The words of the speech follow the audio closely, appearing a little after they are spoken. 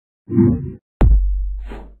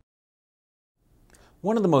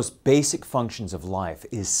One of the most basic functions of life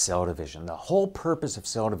is cell division. The whole purpose of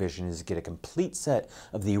cell division is to get a complete set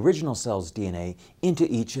of the original cell's DNA into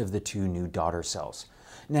each of the two new daughter cells.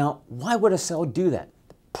 Now, why would a cell do that?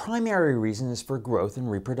 The primary reason is for growth and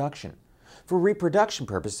reproduction. For reproduction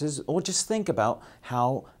purposes, well, just think about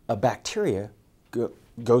how a bacteria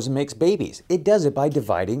goes and makes babies. It does it by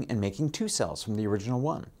dividing and making two cells from the original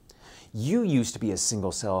one. You used to be a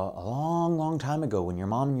single cell a long, long time ago when your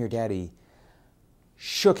mom and your daddy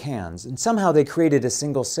shook hands, and somehow they created a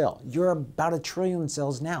single cell. You're about 1 trillion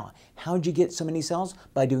cells now. How'd you get so many cells?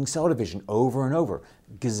 By doing cell division over and over,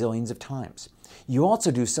 gazillions of times. You also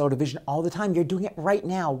do cell division all the time. You're doing it right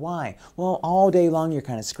now. Why? Well, all day long you're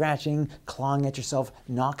kind of scratching, clawing at yourself,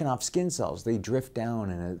 knocking off skin cells. They drift down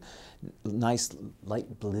in a nice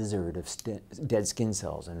light blizzard of dead skin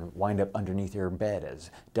cells and wind up underneath your bed as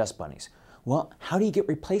dust bunnies. Well, how do you get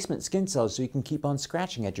replacement skin cells so you can keep on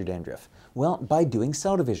scratching at your dandruff? Well, by doing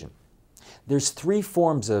cell division. There's 3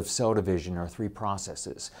 forms of cell division, or 3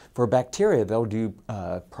 processes. For bacteria, they'll do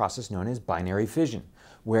a process known as binary fission,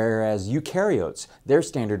 whereas eukaryotes, their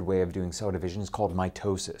standard way of doing cell division is called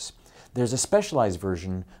mitosis. There's a specialized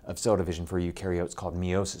version of cell division for eukaryotes called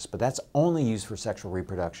meiosis, but that's only used for sexual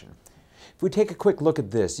reproduction. If we take a quick look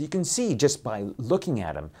at this, you can see just by looking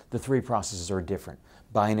at them, the 3 processes are different.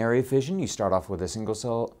 Binary fission, you start off with a single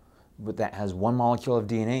cell that has 1 molecule of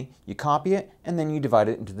DNA, you copy it, and then you divide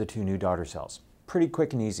it into the 2 new daughter cells. Pretty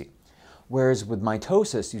quick and easy. Whereas with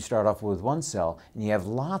mitosis, you start off with 1 cell and you have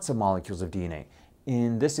lots of molecules of DNA.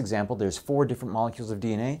 In this example, there's 4 different molecules of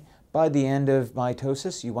DNA. By the end of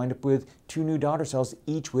mitosis, you wind up with 2 new daughter cells,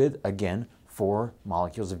 each with, again, 4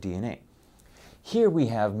 molecules of DNA. Here we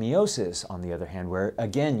have meiosis, on the other hand, where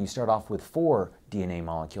again you start off with 4 DNA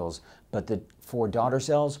molecules, but the 4 daughter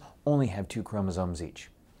cells only have 2 chromosomes each.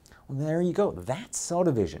 Well, there you go. That's cell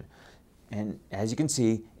division. And as you can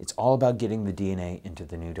see, it's all about getting the DNA into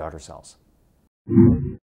the new daughter cells.